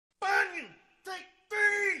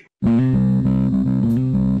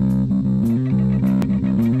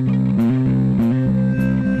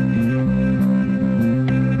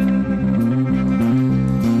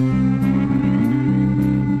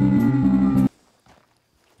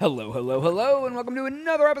Hello, hello, hello, and welcome to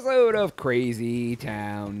another episode of Crazy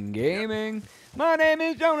Town Gaming. My name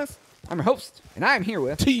is Jonas. I'm your host, and I'm here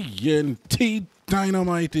with TNT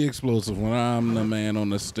Dinomight the Explosive when I'm the man on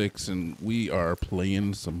the sticks, and we are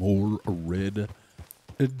playing some more Red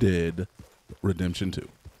Dead Redemption 2.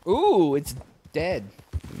 Ooh, it's dead.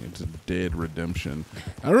 It's a Dead Redemption.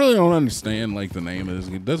 I really don't understand like the name of this.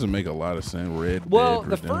 It doesn't make a lot of sense. Red Well,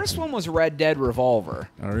 Dead the Redemption. First one was Red Dead Revolver.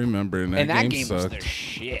 I remember, and that game was sucked. the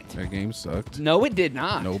shit. That game sucked. No, it did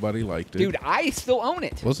not. Nobody liked it. Dude, I still own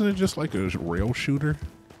it. Wasn't it just like a rail shooter?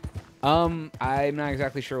 I'm not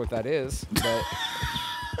exactly sure what that is, but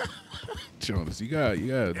Jonas, you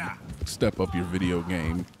gotta step up your video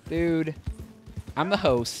game. dude, I'm the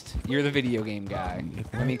host. You're the video game guy.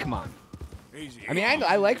 I mean, come on. I mean,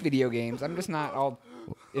 I like video games. I'm just not all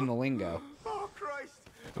in the lingo. Oh, Christ.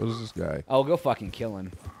 What is this guy? Oh, go fucking kill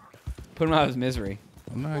him. Put him out of his misery.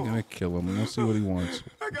 I'm not gonna kill him. I'm gonna see what he wants.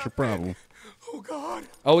 What's your problem? Oh, God.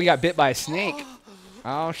 Oh, we got bit by a snake.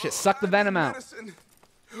 Oh, shit. Suck the venom out. Medicine.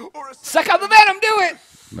 Or a Suck out the venom. Do it.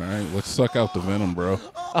 All right, let's suck out the venom, bro.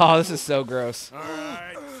 Oh, this is so gross.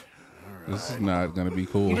 This is not gonna be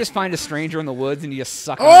cool. You just find a stranger in the woods and you just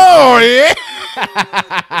suck. Oh yeah!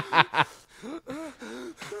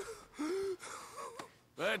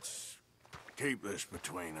 Let's keep this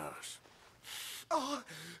between us. Oh,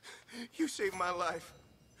 you saved my life.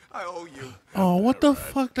 I owe you. Oh, what the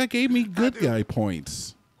fuck? That gave me good guy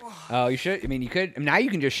points. Oh, you should. I mean, you could. Now you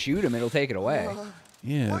can just shoot him. It'll take it away.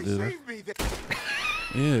 Yeah, Why dude. save me?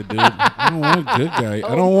 Yeah, dude. I don't want a good guy.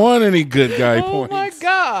 I don't want any good guy Oh points. my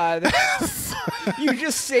god! You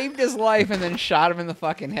just saved his life and then shot him in the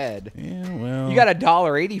fucking head. Yeah, well. You got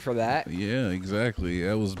 $1.80 for that. Yeah, exactly.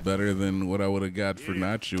 That was better than what I would have got for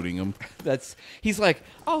not shooting him. He's like,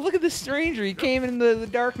 oh, look at this stranger. He came into the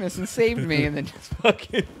darkness and saved me, and then just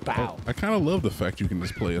fucking bow. I kind of love the fact you can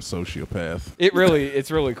just play a sociopath.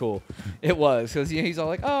 It's really cool. It was because he's all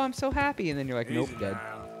like, oh, I'm so happy, and then you're like, nope, dead.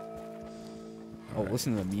 Oh,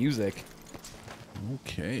 listen to the music.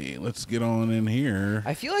 Okay, let's get on in here.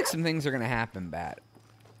 I feel like some things are gonna happen, Bat.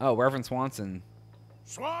 Oh, Reverend Swanson.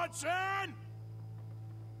 Swanson!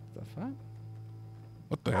 The fuck?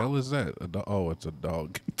 What the hell is that? Oh, it's a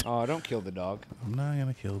dog. Oh, don't kill the dog. I'm not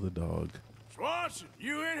gonna kill the dog. Swanson,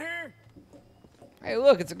 you in here? Hey,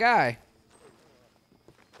 look, it's a guy.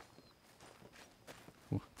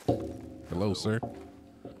 Hello, sir.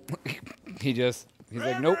 He's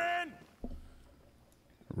like, nope.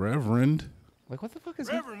 Reverend. Like, what the fuck is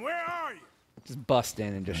he? Reverend, where are you? Just bust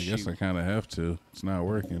in and just I shoot. guess I kind of have to. It's not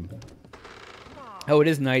working. Oh, it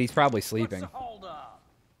is night. He's probably sleeping. Hold up.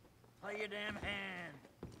 Play your damn hand.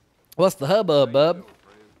 What's the hubbub, bub?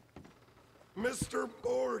 Mr.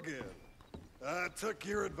 Morgan, I took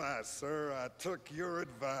your advice, sir. I took your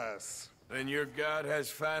advice. Then your God has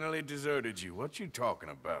finally deserted you. What you talking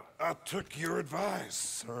about? I took your advice,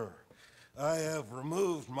 sir. I have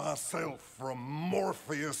removed myself from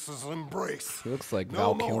Morpheus's embrace. He looks like No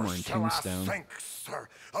Val more Kilmer in shall I Tombstone. think, sir.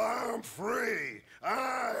 I am free.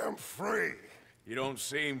 I am free. You don't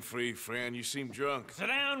seem free, friend. You seem drunk. Sit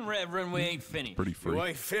down, Reverend. We ain't finished. Pretty free. You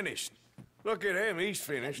ain't finished. Look at him. He's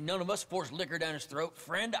finished. None of us forced liquor down his throat.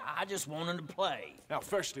 Friend, I just want him to play. Now,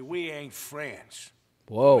 firstly, we ain't friends.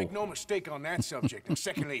 Whoa. Make no mistake on that subject. And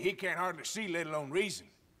secondly, he can't hardly see, let alone reason.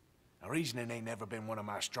 Now, reasoning ain't never been one of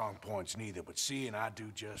my strong points neither, but seeing I do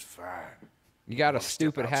just fine. You got a Wanna step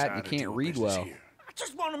stupid hat and outside you and can't do read business well. here. I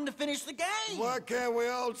just want him to finish the game. Why can't we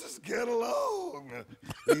all just get along?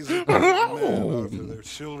 These are men after they're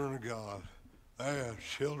children of God. They are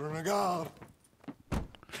children of God.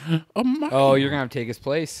 Oh my! Oh, you're gonna have to take his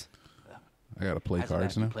place. I gotta play How's about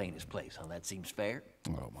cards you now. playing his place, huh? That seems fair.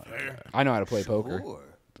 Oh my god! I know how to play poker Sure.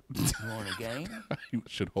 You want a game? You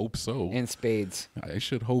should hope so. and spades. I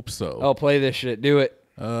should hope so. Oh, play this shit. Do it.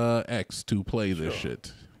 X to play this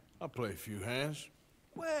shit. I'll play a few hands.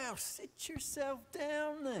 Well, sit yourself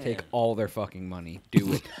down there. Take all their fucking money.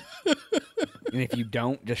 Do it. And if you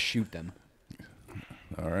don't, just shoot them.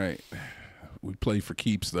 All right. We play for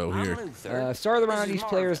keeps though I'm here. Luther. Start of the round. This is Each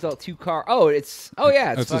player's Marvin. dealt 2 cards. Oh,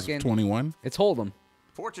 yeah, it's That's fucking. 21. It's Hold'em.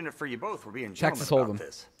 Fortunate for you both, we're being Texas gentlemen Hold'em. about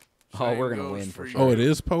this. Oh, we're gonna goes win for for you. sure. Oh, it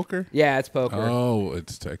is poker. Yeah, it's poker. Oh,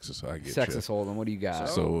 it's Texas. I get Texas you. Hold'em. What do you got?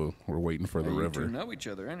 So we're waiting for the You two river. know each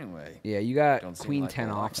other anyway. Yeah, you got Don't seem Queen like 10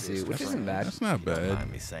 a lot offsuit, to which be isn't bad. That's not bad.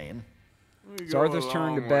 Mind me saying. It's Arthur's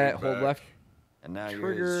turn to bet. Hold left And now you're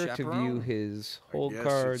trigger his to view chaperone? his hold Guess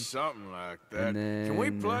card. it's something like that. And then Can we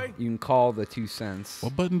play? you can call the 2 cents.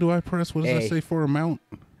 What button do I press? What does A. that say for amount?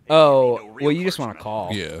 Oh, well, you just want to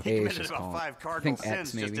call. Yeah. A is Committed just about calling. 5 I cardinal think X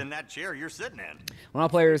sins just maybe. in that chair you're sitting in. When all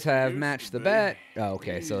players have matched the bet. Oh,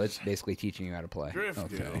 okay, so it's basically teaching you how to play. Okay.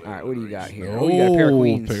 All right, what do you got here? Oh, Oh, you got a pair of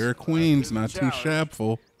queens. Pair of queens, not too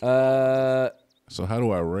shameful. So how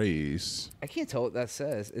do I raise? I can't tell what that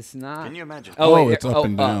says. It's not. Can you imagine? Oh, wait, it's up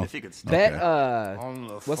and down. If you could stop. Bet.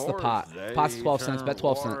 Okay. What's the pot? Pot's 12 cents. Bet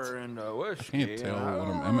 12 cents. I can't tell what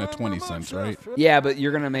I'm at 20 cents, right? Yeah, but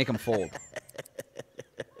you're gonna make them fold.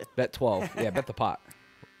 Bet 12. Yeah, bet the pot.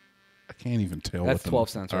 I can't even tell. That's what the, 12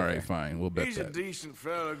 cents All right right, there. fine. We'll bet He's a that. decent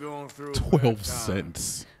fella going through 12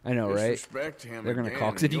 cents. I know, right? Disrespect him They're gonna again, call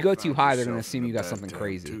because and if you you'll go too find high, they're gonna yourself assume in you a got bad something town,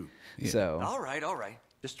 crazy. too. So. All right, all right.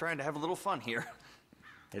 Just trying to have a little fun here.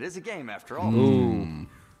 It is a game after all. Ooh.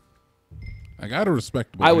 I got a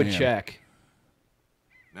respectable I would hand. check.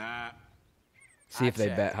 Nah. See if they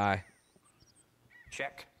check. bet high.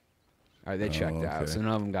 Check. All right, they checked out, okay. so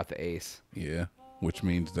none of them got the ace. Yeah, which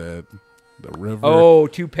means that the river. Oh,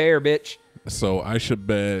 2 pair, bitch. So I should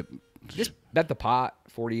bet Just bet the pot,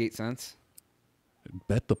 48 cents.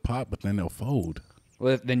 the pot, but then they'll fold.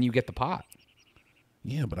 Well, then you get the pot.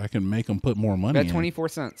 Yeah, but I can make them put more money Bet in. 24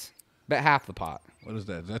 cents. Bet half the pot. What is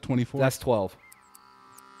that? Is that 24? That's 12.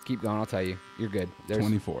 Keep going, I'll tell you. You're good. There's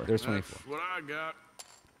 24. There's That's 24. what I got.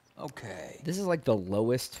 Okay. This is like the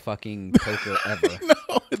lowest fucking poker ever.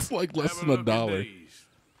 No, it's like less Have than look at $1. these.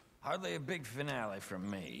 Hardly a big finale from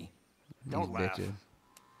me. Don't laugh. Bitches.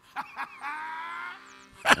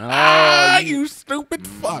 Ah, you stupid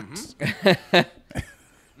fucks.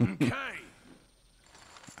 Okay.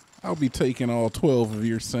 I'll be taking all 12 of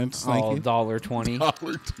your cents. Thank Oh, you. $1.20.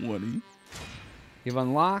 $1.20. You've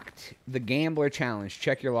unlocked the Gambler Challenge.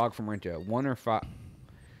 Check your log from Rento. 1 or 4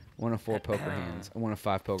 poker hands. 1 of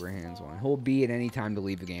 5 poker hands. One. He'll be at any time to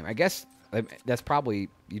leave the game. I guess that's probably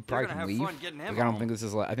you'd probably gonna can have leave. fun getting him Like, I don't home. think this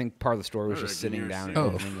is. I think part of the story was just sitting down and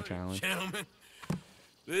Oh. doing the challenge. Gentlemen,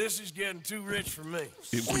 this is getting too rich for me.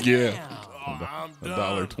 Yeah. Oh, I'm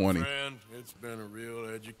done, $1.20. friend. It's been a real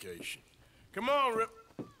education. Come on, Rip.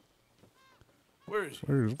 Where is he?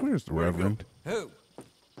 Where's the Reverend? Who?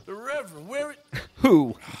 The Reverend. Where it?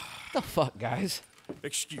 Who? The fuck, guys?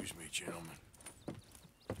 Excuse me, gentlemen.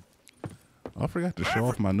 I forgot to show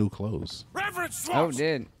off my new clothes. Reverend Oh, Swanson.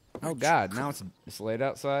 did. Oh God! Now it's late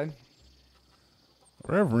outside.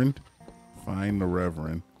 Reverend. Find the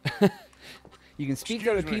Reverend. You can speak to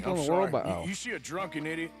other Excuse me, people I'm in the world, sorry. but You see a drunken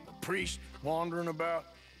idiot, a priest, wandering about?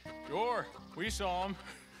 Sure, we saw him,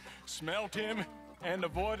 smelt him, and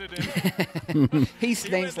avoided him. he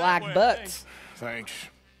stinks that like way, I butts. Thanks.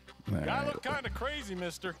 Guy looked kind of crazy,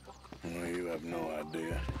 mister. Well, you have no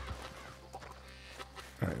idea.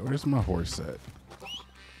 All right, where's my horse at?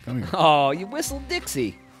 Come here. Oh, you whistled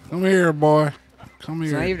Dixie. Come here, boy. Come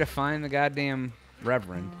So now you here. have to find the goddamn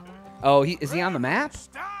Reverend. Oh, is he on the map?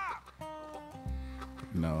 Stop!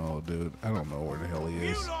 No, dude. I don't know where the hell he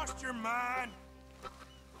You is. lost your mind?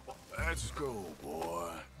 Let's go, boy.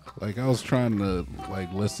 Like, I was trying to,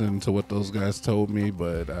 like, listen to what those guys told me,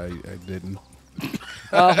 but I didn't.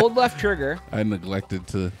 Hold left trigger. I neglected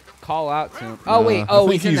to. Call out to him. Oh wait. I Oh,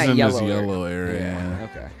 think he's in that this yellow. yellow area. Yeah.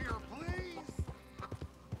 Okay.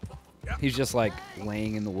 He's just like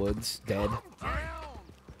laying in the woods, dead.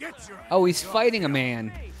 Get your Oh, he's fighting a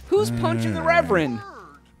man. Who's punching the Reverend?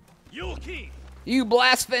 You'll keep. You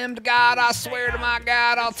blasphemed God! I swear to my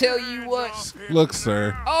God, I'll tell you what. Look,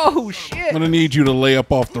 sir. Oh I'm shit! gonna need you to lay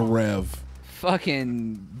up off the rev.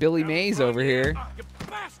 Fucking Billy Mays over here. You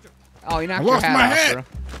bastard. Oh, you knocked I your lost hat my off, hat.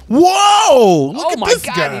 bro. Whoa! Look Oh at my this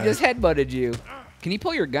God! guy. He just headbutted you. Can you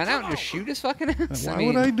pull your gun out and just shoot his fucking ass? Why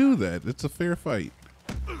would I do that? It's a fair fight.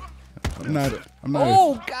 I'm not.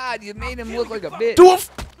 Oh God! You made him look like a bitch. Do a.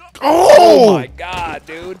 Oh Oh! my God,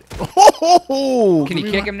 dude! Oh! Can you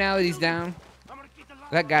kick him now that he's down?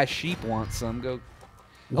 That guy Sheep wants some. Go.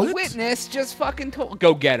 What? A witness just fucking told.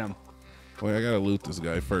 Go get him. Wait, I gotta loot this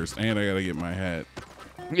guy first, and I gotta get my hat.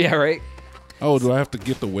 Yeah, right. Oh, do I have to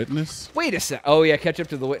get the witness? Wait a sec. Oh yeah, catch up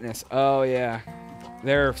to the witness. Oh yeah.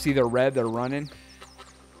 See, they're red. They're running.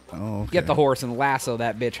 Oh, okay. Get the horse and lasso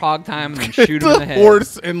that bitch. Hog time and then shoot him in the the head.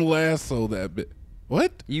 horse and lasso that bit.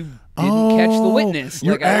 What? You didn't catch the witness.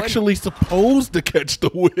 You're like I would. actually supposed to catch the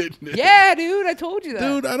witness. Yeah, dude. I told you that.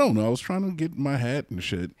 Dude, I don't know. I was trying to get my hat and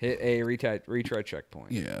shit. Hit a retry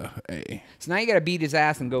checkpoint. Yeah, hey. So now you got to beat his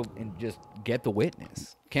ass and go and just get the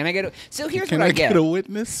witness. Can I get a? So here's Can what I get a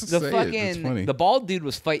witness? The Say it. It's fucking funny. the bald dude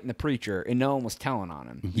was fighting the preacher and no one was telling on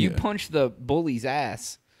him. You Yeah. punched the bully's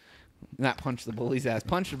ass. Not punch the bully's ass.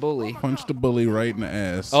 Punch the bully. Punch the bully right in the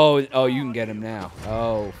ass. Oh, you can get him now.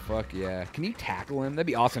 Oh, fuck yeah. Can you tackle him? That'd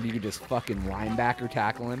be awesome if you could just fucking linebacker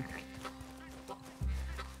tackle him.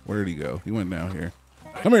 Where'd he go? He went down here.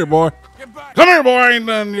 Come here, boy. Get back. Come here, boy. I ain't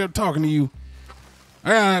done yet talking to you.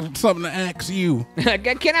 I got something to ask you.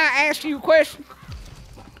 Can I ask you a question?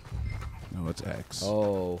 No, it's X.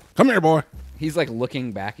 Oh. Come here, boy. He's like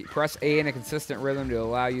looking back. Press A in a consistent rhythm to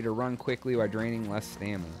allow you to run quickly while draining less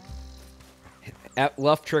stamina. At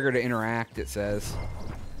left trigger to interact, it says.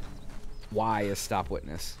 Y is stop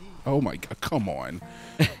witness. Oh my God! Come on,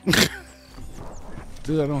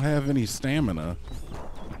 dude. I don't have any stamina.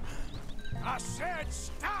 I said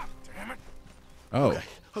stop, damn it. Oh,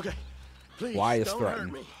 Okay. Please, Y is don't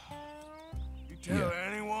threatened. hurt me. You tell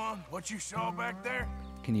anyone what you saw back there,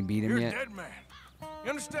 Can you beat him you're a yet? dead man. You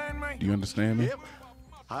understand me? do you understand me? Yep.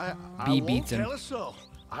 I B won't beats him. tell a soul.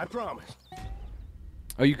 I promise.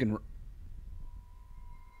 Oh, you can.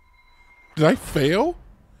 Did I fail?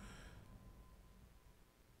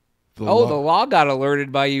 The law got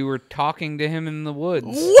alerted by you were talking to him in the woods.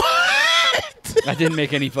 What? That didn't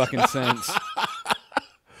make any fucking sense.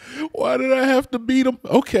 Why did I have to beat him?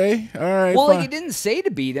 Okay, all right. Well, fine. like, it didn't say to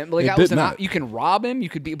beat him. Like, It that was did not. you can rob him. You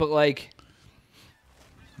could be, but like,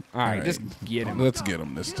 all right, right. just get him. Let's get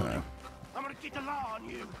him this time. I'm gonna get the law on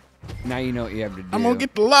you. Now you know what you have to do. I'm gonna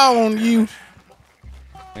get the law on you.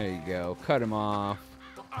 There you go. Cut him off.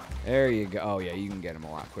 There you go. Oh yeah, you can get him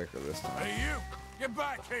a lot quicker this time. Hey, you, get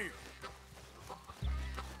back here.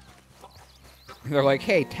 They're like,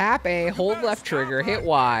 hey, tap A, hold left trigger, hit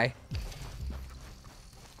Y.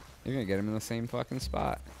 You're gonna get him in the same fucking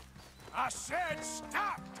spot. I said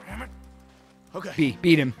stop, damn it. Okay.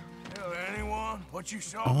 Beat him. Tell anyone what you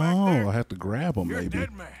saw Oh, back there. I have to grab him, You're a maybe.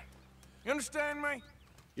 dead man. You understand me?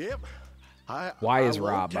 Yep. Y is I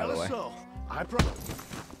won't Rob, by tell the a way. soul. I promise.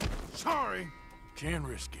 Sorry. Can't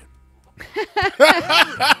risk it.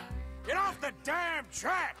 Get off the damn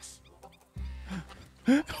tracks.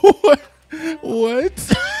 What?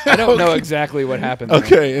 What? I don't know exactly what happened there.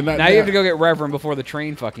 Okay, and now you have to go get Reverend before the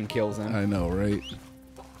train fucking kills him. I know, right?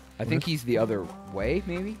 I think he's the other way,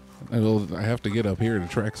 maybe? I have to get up here. The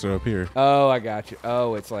tracks are up here. Oh, I got you.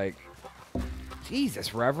 Oh, it's like...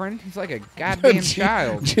 Jesus, Reverend. He's like a goddamn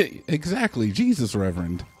child. Exactly. Jesus,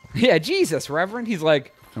 Reverend. Yeah, Jesus, Reverend. He's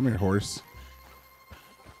like... Come here, horse.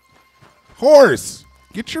 Horse!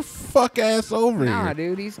 Get your fuck ass over Nah, here.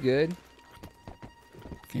 dude, he's good.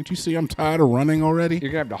 Can't you see I'm tired of running already? You're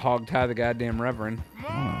gonna have to hog tie the goddamn Reverend.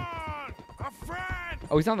 Come on, a friend.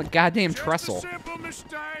 Oh, he's on the goddamn Just trestle. a simple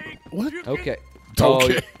mistake. What? You can Okay.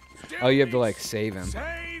 Okay. Oh, you have to, like, save him.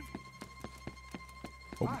 Save.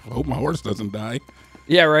 Hope my horse doesn't die.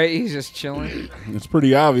 Yeah, right? He's just chilling. It's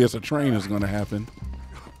pretty obvious a train is going to happen.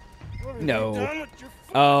 No. Done with your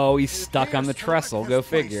Oh, he's stuck on the trestle. Go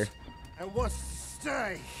figure. And what's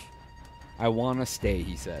stay? I want to stay,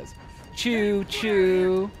 he says. Choo,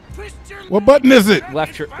 choo. twist your What button is it?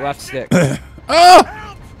 Left stick. Oh!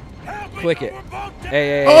 help me, Click it. we're both dead.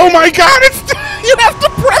 Hey. Oh my God! It's you have to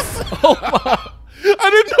press. Oh, I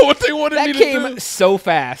didn't know what they wanted That me to came do. so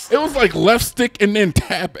fast. It was like left stick and then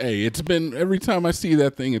tap A. It's been every time I see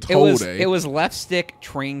that thing, it's hold A. It was left stick,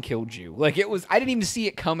 train killed you. Like, it was, I didn't even see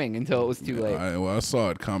it coming until it was too late. I saw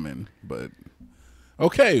it coming, but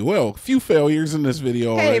okay. Well, a few failures in this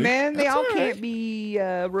video. Hey, already. man, they That's all right. can't be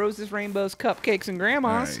roses, rainbows, cupcakes, and All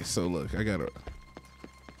grandmas. right, so look, I gotta.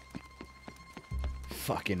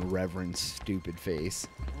 Fucking Reverend stupid face.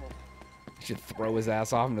 He should throw his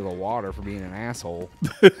ass off into the water for being an asshole.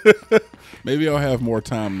 Maybe I'll have more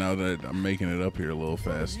time now that I'm making it up here a little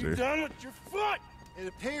faster. Done with your foot. It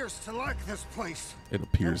appears to like this place. It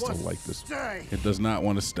appears to wants like this. stay. It does not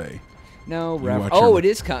want to stay. No, You Reverend. watch Oh, your- it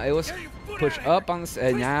is. It was push up on the.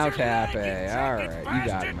 Twist Now your tap leg, you A. All right, jacket you got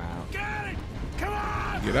bastard. him out. Got it. Come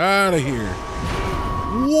on. Get out of here!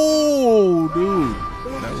 Whoa, dude,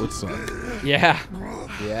 that would suck. Yeah.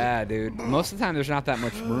 Yeah, dude. Most of the time, there's not that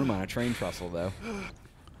much room on a train trestle, though.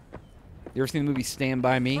 You ever seen the movie Stand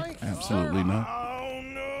By Me? Absolutely not. Oh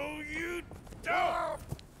no, you don't.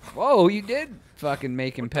 Whoa, you did fucking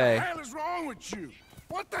make him What the pay. hell is wrong with you?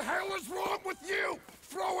 What the hell is wrong with you?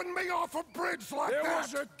 Throwing me off a bridge like that? There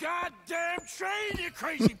was a goddamn train, you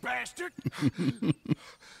crazy bastard.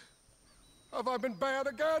 Have I been bad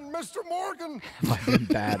again, Mr. Morgan? I've been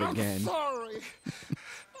bad I'm again. sorry.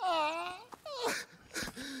 I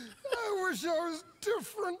wish I was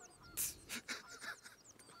different.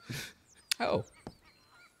 Oh.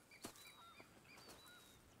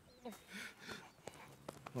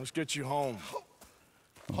 Let's get you home.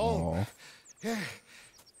 Aw. Yeah,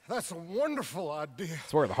 that's a wonderful idea.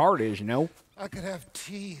 That's where the heart is, you know? I could have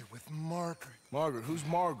tea with Margaret. Margaret, who's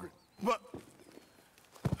Margaret? What?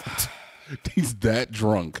 He's that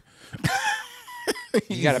drunk.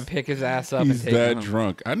 You gotta pick his ass up and He's take that him home.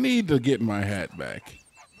 drunk. I need to get my hat back.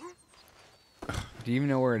 Do you even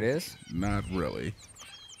know where it is? Not really.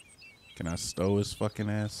 Can I stow his fucking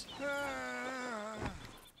ass?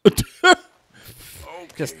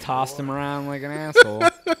 Just tossed him around like an asshole. All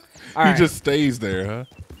right. He just stays there, huh?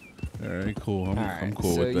 All right, cool. I'm, All right, I'm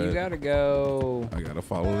cool so with that. you gotta go. I gotta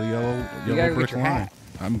follow the yellow gotta brick get your line. hat.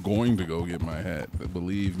 I'm going to go get my hat. But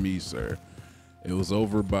believe me, sir. It was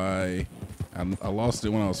over by. I lost it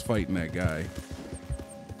when I was fighting that guy.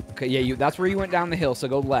 Okay, yeah, that's where you went down the hill. So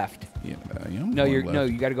go left. Yeah, No, you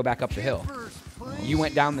got to go back up the hill. You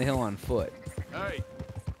went down the hill on foot. Hey,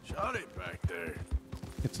 shut it back there.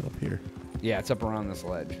 It's up here, Yeah, it's up around this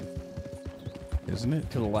ledge isn't it?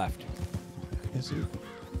 to the left. Is it?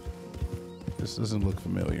 This doesn't look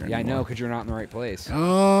familiar. Yeah, I know, anymore. because you're not in the right place.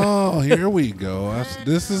 Oh, here we go.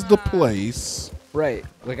 This is the place. Right.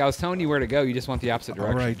 Like I was telling you where to go. You just went the opposite All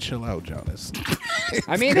direction. right, chill out, Jonas.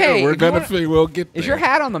 I mean, hey, we're if you gonna wanna- figure. We'll get there. Is your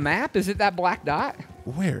hat on the map? Is it that black dot?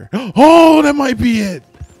 Where? Oh, that might be it.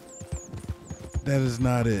 That is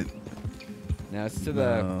not it. No, it's to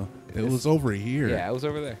the. No, it was over here. Yeah, it was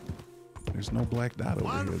over there. There's no black dot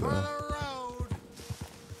over here, though.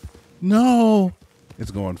 No. It's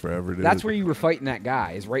going forever, dude. That's where you were fighting that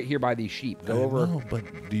guy. Is right here by these sheep. Go I over. know,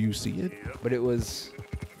 but do you see it? But it was.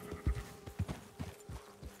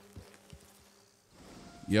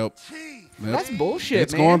 Yep. That's bullshit,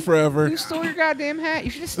 It's man. going forever. You stole your goddamn hat.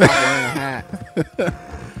 You should have stopped wearing a hat.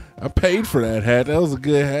 I paid for that hat. That was a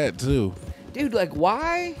good hat, too. Dude, like,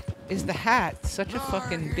 why is the hat such a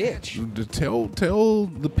fucking bitch? Tell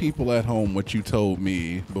the people at home what you told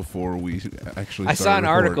me before we actually I saw an started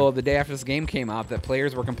article recording. the day after this game came out that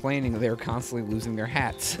players were complaining that they were constantly losing their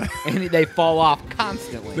hats. And they fall off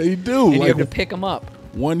constantly. They do. And you Like, have to pick them up.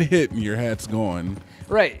 one hit and your hat's gone.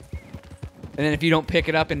 Right. And then if you don't pick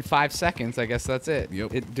it up in 5 seconds, I guess that's it.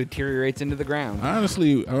 Yep. It deteriorates into the ground.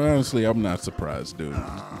 Honestly, I'm not surprised, dude.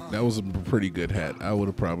 That was a pretty good hat. I would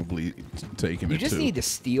have probably taken You it, just too. need to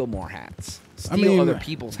steal more hats. Steal mean, other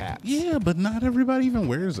people's hats. Yeah, but not everybody even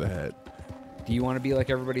wears a hat. Do you want to be like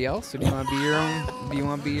everybody else, or do you want to be your own? Do you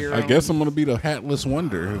want to be your I own? guess I'm going to be the hatless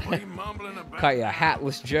wonder. What are you mumbling about? Cut ya,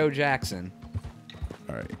 hatless Joe Jackson.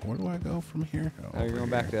 All right, where do I go from here? Oh, you're over going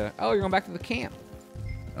here. back to. Oh, you're going back to the camp.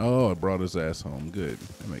 Oh, it brought his ass home. Good.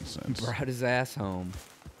 That makes sense. Brought his ass home.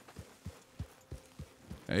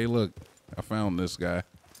 Hey, look. I found this guy.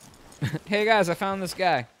 Hey guys, I found this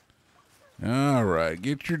guy. All right.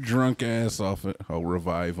 Get your drunk ass off it. I'll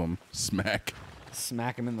revive him. Smack.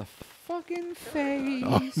 Smack him in the fucking face.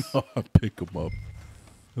 Oh, no. I pick him up.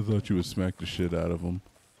 I thought you would smack the shit out of him.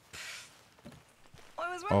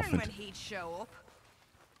 I was Often. wondering when he'd show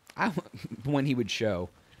up. When he would show.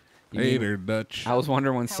 You Hey mean- there, Dutch. I was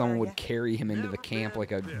wondering when How someone are would ya? carry him into the camp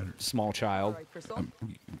like a small child.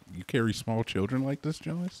 You carry small children like this,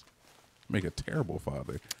 Jonas? Make a terrible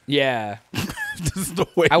father. Yeah. This is the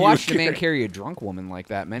way I you watched a would man carry a drunk woman like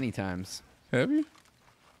that many times. Have you?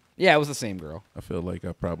 Yeah, it was the same girl. I feel like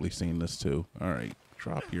I've probably seen this too. All right,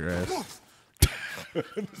 drop your ass.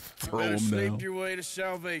 Throw Better him sleep down. your way to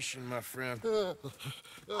salvation, my friend.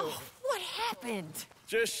 What happened?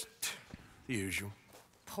 Just the usual.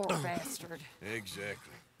 Poor bastard.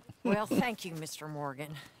 Exactly. Well, thank you, Mr. Morgan.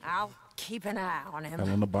 I'll keep an eye on him.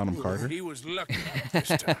 Helena Bonham Carter. He was lucky this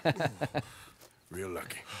time. Real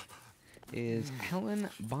lucky. Is Helen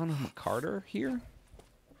Bonham Carter here?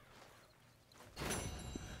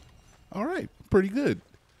 All right, pretty good.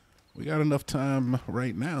 We got enough time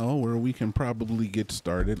right now where we can probably get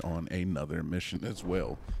started on another mission as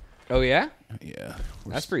well. Oh, yeah? Yeah,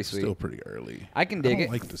 we're That's pretty sweet. Still pretty early. I can dig don't it.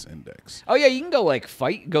 like this index. Oh, yeah, you can go, like,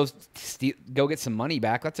 fight, go get some money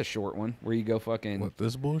back. That's a short one where you go fucking... What,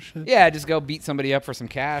 this bullshit? Yeah, just go beat somebody up for some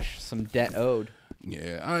cash, some debt owed.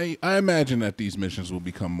 Yeah, I imagine that these missions will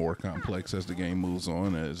become more complex as the game moves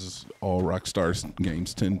on, as all Rockstar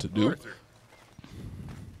games tend to do.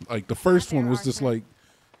 Like, the first one was just like,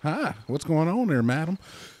 hi, what's going on there, madam?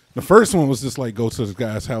 The first one was just like, go to this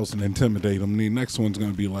guy's house and intimidate him. The next one's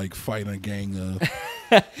going to be like, fight a gang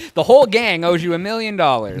of... The whole gang owes you $1 million.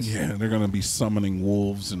 Yeah, they're going to be summoning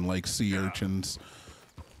wolves and, like, sea urchins.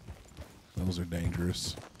 Those are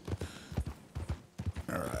dangerous.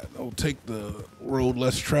 All right, I'll take the road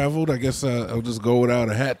less traveled. I guess I'll just go without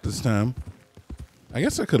a hat this time. I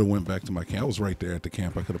guess I could have went back to my camp. I was right there at the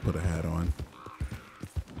camp. I could have put a hat on.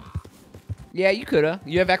 Yeah, you coulda.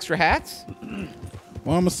 You have extra hats?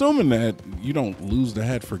 Well, I'm assuming that you don't lose the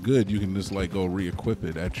hat for good. You can just, like, go re-equip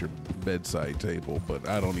it at your bedside table. But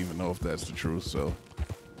I don't even know if that's the truth, so...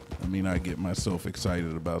 I mean, I get myself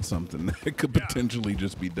excited about something that could potentially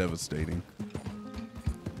just be devastating.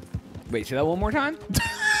 Wait, say that one more time?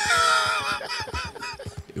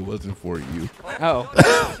 It wasn't for you. Oh.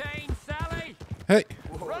 Hey.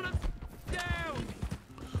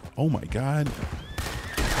 Oh my God.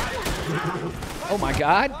 Oh my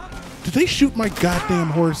God. Did they shoot my goddamn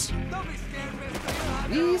horse?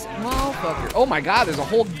 These motherfuckers. Oh my God, there's a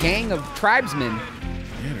whole gang of tribesmen.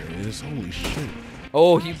 Yeah, there is. Holy shit.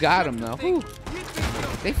 Oh, you got them though. Whew.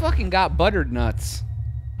 They fucking got buttered nuts.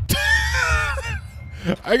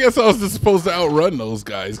 I guess I was just supposed to outrun those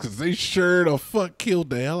guys because they sure the fuck killed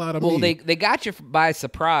the hell out of me. Well, they got you by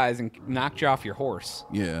surprise and knocked you off your horse.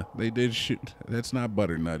 Yeah, they did shoot. That's not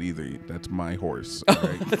butternut either. That's my horse. Oh,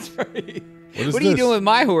 Right? that's right. What are you doing with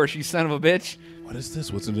my horse, you son of a bitch? What is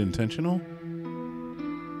this? Was it intentional?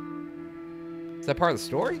 Is that part of the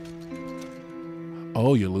story?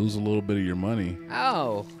 Oh, you lose a little bit of your money.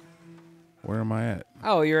 Oh. Where am I at?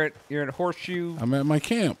 Oh, you're at Horseshoe. I'm at my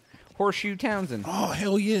camp. Horseshoe Townsend. Oh,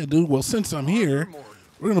 hell yeah, dude. Well, since I'm here,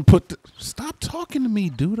 we're going to put Stop talking to me,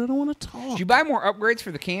 dude. I don't want to talk. Did you buy more upgrades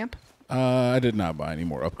for the camp? I did not buy any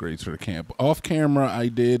more upgrades for the camp. Off camera, I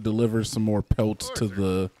did deliver some more pelts to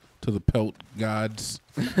the pelt gods.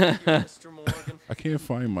 I can't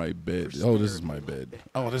find my bed. Oh, this is my bed.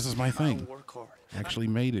 Oh, this is my thing. Actually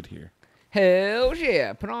made it here. Hell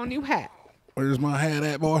yeah. Put on a new hat. Where's my hat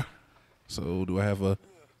at, boy? So, do I have a...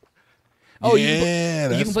 Oh, yeah,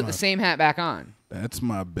 you can put the same hat back on. That's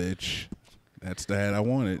my bitch. That's the hat I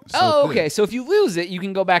wanted. So oh, quick. okay. So if you lose it, you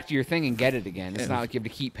can go back to your thing and get it again. It's not like you have to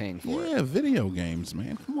keep paying for it. Yeah, video games,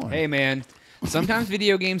 man. Come on. Hey, man. Sometimes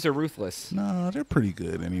video games are ruthless. No, they're pretty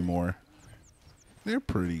good anymore. They're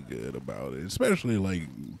pretty good about it, especially like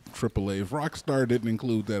AAA. If Rockstar didn't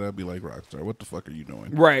include that, I'd be like, Rockstar, what the fuck are you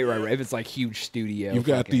doing? Right. If it's like huge studio. You've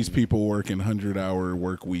got these people working 100-hour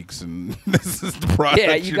work weeks, and this is the product.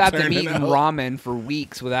 Yeah, you got them eating out. ramen for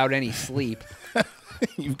weeks without any sleep.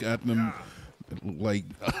 You've got them like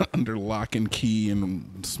under lock and key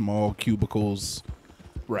in small cubicles.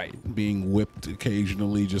 Right. Being whipped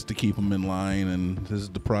occasionally just to keep them in line, and this is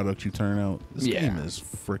the product you turn out. This game is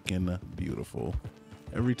freaking beautiful.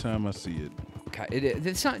 Every time I see it.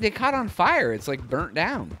 It's not, they caught on fire. It's like burnt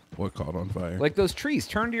down. What caught on fire? Like those trees.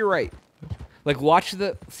 Turn to your right. Like watch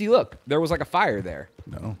the... See, look. There was like a fire there.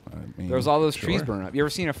 No. I mean, there was all those trees burning up. You ever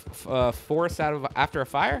seen a forest after a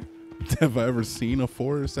fire? Have I ever seen a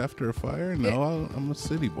forest after a fire? No, I'm a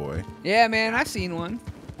city boy. Yeah, man. I've seen one.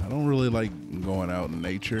 I don't really like going out in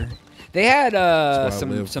nature. They had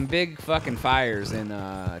some big fucking fires in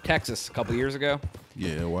Texas a couple years ago.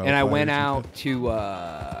 Yeah, and I went out to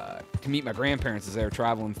meet my grandparents as they were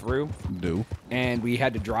traveling through. And we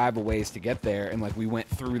had to drive a ways to get there, and like we went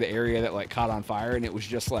through the area that like caught on fire, and it was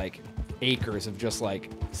just like acres of just like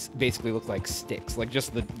basically looked like sticks, like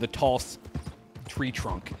just the tall tree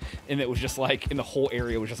trunk, and it was just like, and the whole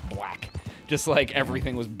area was just black. Just like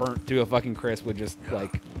everything was burnt to a fucking crisp with just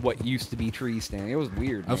like what used to be trees standing. It was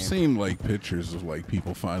weird. I've seen like pictures of like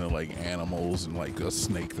people finding like animals and like a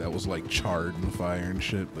snake that was like charred in fire and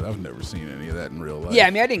shit, but I've never seen any of that in real life. Yeah,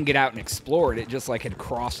 I mean, I didn't get out and explore it. It just like had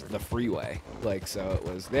crossed the freeway. Like, so it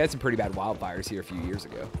was, they had some pretty bad wildfires here a few years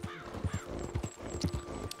ago.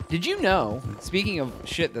 Did you know, speaking of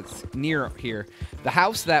shit that's near here, the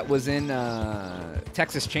house that was in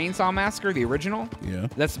Texas Chainsaw Massacre, the original? Yeah.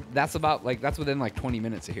 That's about like, that's within like 20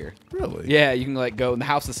 minutes of here. Really? Yeah, you can like go, and the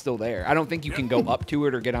house is still there. I don't think you can go up to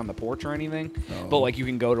it or get on the porch or anything, but like you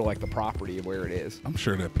can go to like the property of where it is. I'm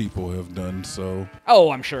sure that people have done so.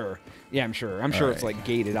 Oh, I'm sure. Yeah, I'm sure. I'm sure it's like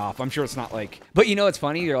gated off. I'm sure it's not like, but you know what's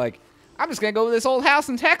funny? You're like, I'm just going to go to this old house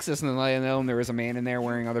in Texas, and then like, and there was a man in there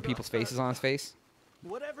wearing other people's faces on his face.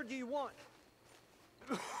 Whatever do you want?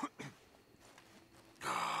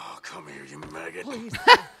 Oh, come here, you maggot. Please.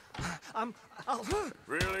 I'll...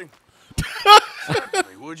 Really?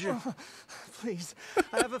 Me, would you? Please.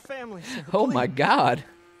 I have a family, sir. Oh, my God.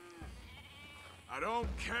 I don't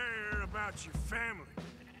care about your family.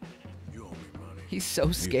 You owe me money. He's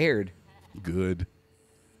so scared. Good.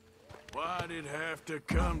 Why'd it have to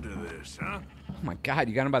come to this, huh? Oh, my God.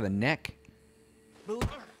 You got him by the neck.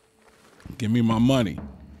 Give me my money.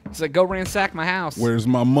 He's like, go ransack my house. Where's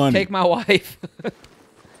my money? Take my wife.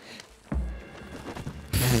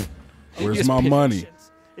 Where's my money?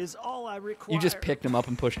 Is all I require. You just picked him up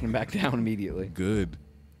and pushed him back down immediately. Good.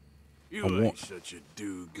 You ain't such a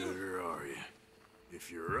do-gooder, are you? If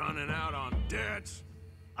you're running out on debts.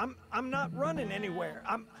 I'm not running anywhere.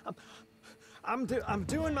 I'm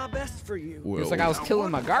doing my best for you. Well, it's like I was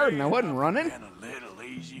tilling my garden. I wasn't running. A little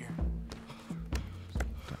easier.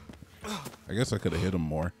 I guess I could have hit him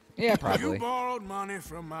more. Yeah, probably. You borrowed money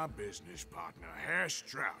from my business partner, Herr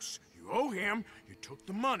Strauss. You owe him. You took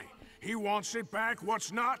the money. He wants it back.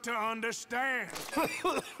 What's not to understand?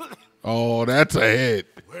 Oh, that's a hit.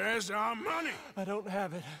 Where's our money? I don't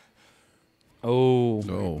have it. Oh.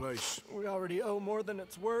 Oh. Place. We already owe more than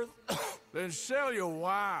it's worth. Then sell your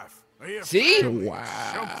wife. Or your See? family or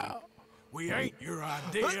Wow. something. We ain't your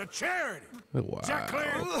idea of charity. Is that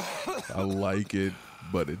clear? I like it,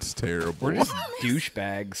 but it's terrible. We're just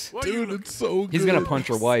douchebags. What you Dude, it's so good. He's gonna punch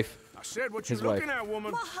her wife. I said what His you're looking wife. at,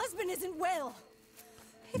 woman. My husband isn't well.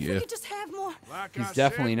 If Yeah. we could just have more. Like He's I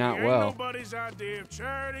definitely said, not we ain't well. Nobody's idea of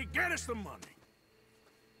charity. Get us the money.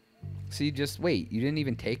 So you just wait. You didn't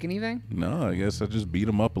even take anything? No, I guess I just beat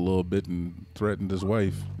him up a little bit and threatened his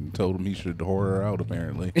wife and told him he should whore her out,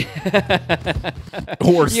 apparently,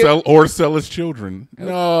 or sell his children.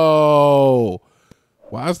 No,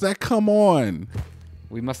 why's that come on?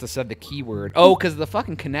 We must have said the keyword. Oh, because the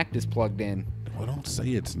fucking Connect is plugged in. Well, don't say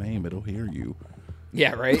its name; it'll hear you.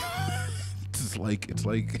 Yeah, right. It's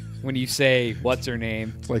like When you say what's her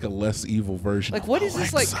name, it's like a less evil version. like of what is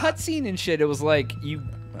this like Alexa. cutscene and shit? It was like you.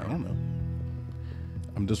 I don't know.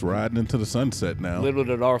 I'm just riding into the sunset now. Little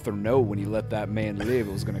did Arthur know when he let that man live,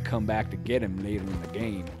 it was gonna come back to get him later in the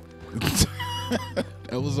game.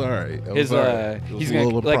 That was all right. That His was all right. It was he's a gonna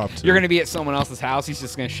little like impromptu. you're gonna be at someone else's house. He's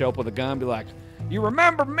just gonna show up with a gun, and be like, "You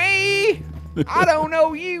remember me? I don't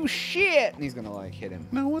know you shit." And he's gonna like hit him.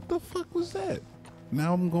 Now what the fuck was that?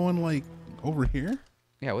 Now I'm going like over here.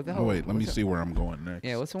 Yeah, what the hell? Oh wait, let me what's see where I'm going next. it?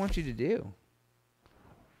 Yeah, what's it want you to do?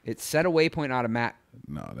 It's set a waypoint automatic.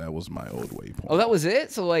 No, that was my old waypoint. Oh, that was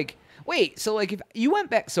it. So like, wait. So like, if you went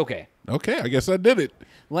back, so okay. Okay, I guess I did it.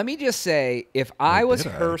 Let me just say, if I was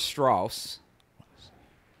did I? her Strauss,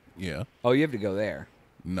 Yeah. oh, you have to go there.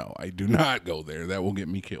 No, I do not go there. That will get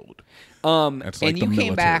me killed. And That's like the you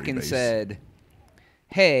came back military and base. said,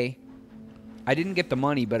 "Hey, I didn't get the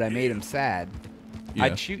money, but I made him sad." Yeah.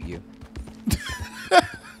 I'd shoot you.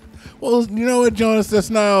 Well, you know what, Jonas? That's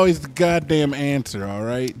not always the goddamn answer, all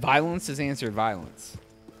right? Violence is answered violence.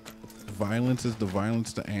 Violence is the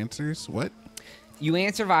violence to answers? What? You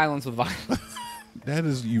answer violence with violence. That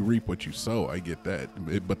is, you reap what you sow. I get that.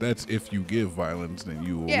 But that's if you give violence, then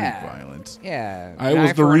you will Yeah. reap violence. Yeah. I an eye was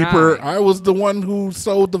the for an reaper. eye. I was the one who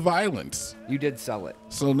sowed the violence. You did sell it.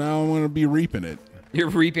 So now I'm going to be reaping it. You're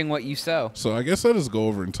reaping what you sow. So I guess I'll just go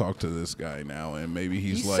over and talk to this guy now, and maybe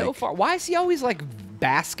he's like... so far. Why is he always like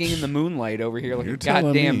basking in the moonlight over here like You're a telling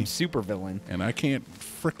goddamn me. supervillain? And I can't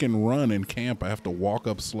frickin' run in camp. I have to walk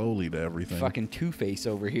up slowly to everything. Fucking Two-Face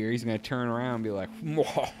over here. He's gonna turn around and be like,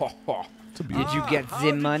 a "Did you get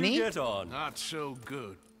the money?" Not so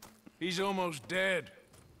good. He's almost dead.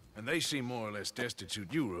 And they seem more or less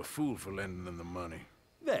destitute. You were a fool for lending them the money.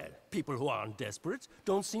 Well, people who aren't desperate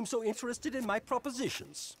don't seem so interested in my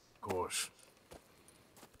propositions. Of course.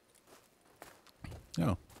 Oh,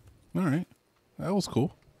 all right. That was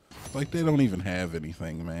cool. Like, they don't even have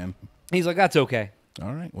anything, man. He's like, "That's okay."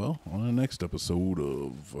 All right, well, on the next episode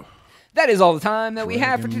of... That is all the time that we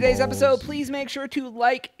have for Dragon today's Ball episode. Z. Please make sure to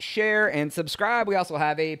like, share, and subscribe. We also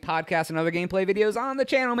have a podcast and other gameplay videos on the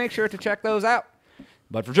channel. Make sure to check those out.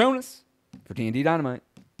 But for Jonas, for TNT Dinomight,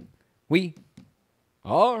 we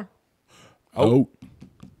are out.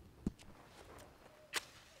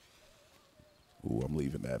 Ooh, I'm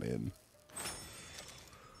leaving that in.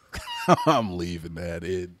 I'm leaving that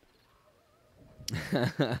in.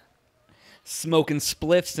 smoking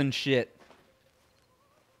spliffs and shit.